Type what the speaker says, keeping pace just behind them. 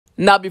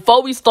Now,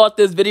 before we start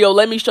this video,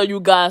 let me show you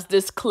guys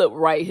this clip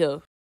right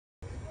here.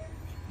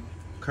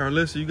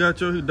 Carlissa, you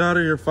got your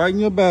daughter here fighting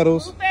your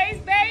battles.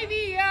 Blueface,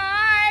 baby,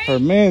 alright. Her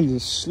man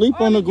just asleep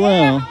on the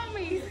ground.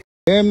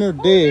 Damn near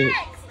dead.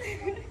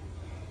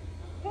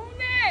 Who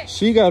next?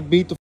 She got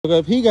beat the fuck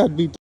up. He got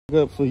beat the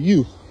fuck up for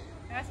you.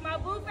 That's my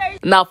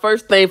Blueface. Now,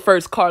 first thing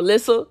first,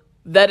 Carlissa,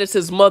 that is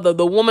his mother.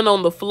 The woman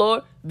on the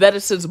floor, that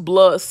is his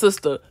blood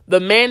sister.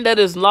 The man that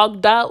is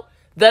knocked out,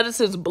 that is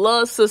his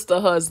blood sister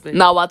husband.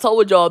 Now, I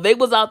told y'all, they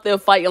was out there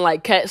fighting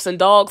like cats and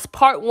dogs.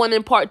 Part 1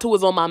 and part 2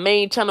 is on my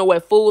main channel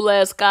at Fool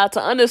Ass Guy.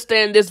 To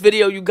understand this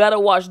video, you gotta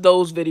watch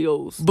those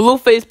videos.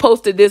 Blueface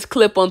posted this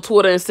clip on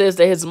Twitter and says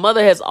that his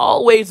mother has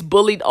always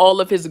bullied all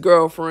of his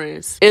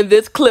girlfriends. In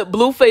this clip,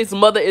 Blueface's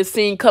mother is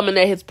seen coming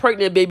at his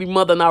pregnant baby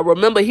mother. Now,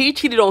 remember, he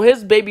cheated on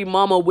his baby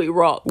mama with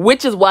Rock,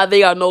 which is why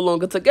they are no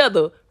longer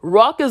together.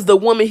 Rock is the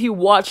woman he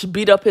watched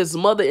beat up his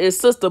mother and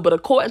sister, but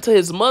according to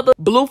his mother,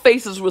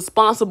 Blueface is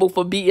responsible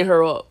for beating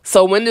her up.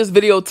 So in this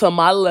video to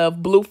my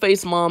left,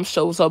 Blueface mom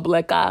shows her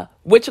black eye,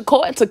 which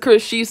according to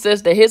Chris, she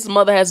says that his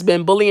mother has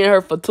been bullying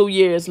her for 2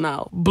 years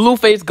now.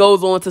 Blueface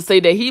goes on to say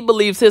that he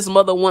believes his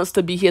mother wants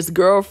to be his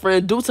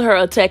girlfriend due to her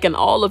attacking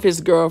all of his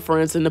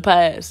girlfriends in the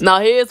past. Now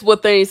here's where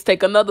things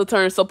take another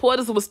turn.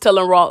 Supporters was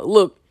telling Rock,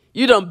 look,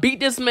 you done beat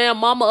this man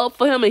mama up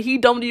for him and he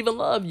don't even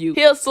love you.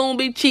 He'll soon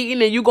be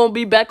cheating and you gonna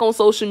be back on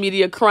social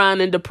media crying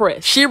and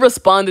depressed. She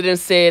responded and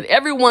said,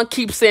 everyone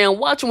keeps saying,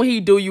 watch when he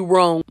do you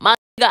wrong. My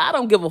nigga, I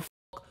don't give a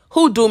fuck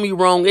who do me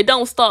wrong. It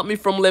don't stop me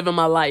from living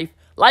my life.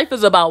 Life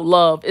is about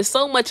love. It's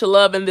so much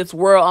love in this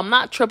world. I'm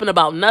not tripping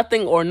about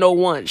nothing or no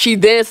one. She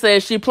then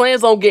says she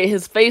plans on getting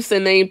his face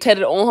and name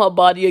tatted on her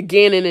body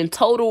again, and in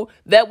total,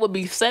 that would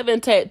be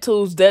 7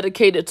 tattoos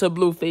dedicated to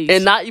Blueface.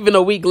 And not even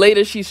a week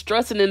later, she's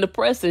stressing and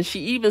depressed, and she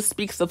even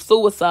speaks of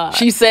suicide.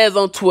 She says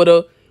on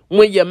Twitter,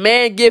 when your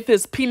man give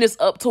his penis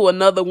up to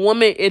another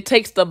woman, it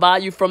takes the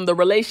value from the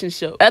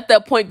relationship. At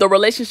that point, the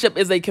relationship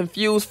is a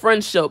confused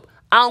friendship.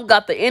 I don't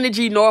got the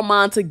energy nor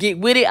mind to get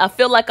with it. I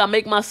feel like I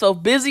make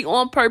myself busy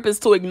on purpose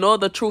to ignore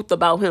the truth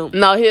about him.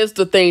 Now, here's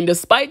the thing.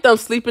 Despite them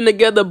sleeping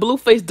together,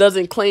 Blueface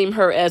doesn't claim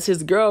her as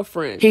his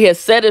girlfriend. He has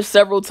said it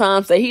several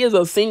times that he is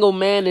a single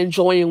man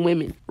enjoying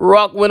women.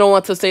 Rock went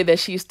on to say that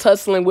she's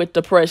tussling with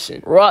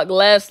depression. Rock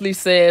lastly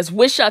says,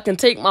 wish I can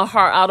take my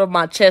heart out of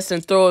my chest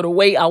and throw it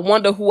away. I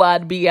wonder who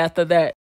I'd be after that.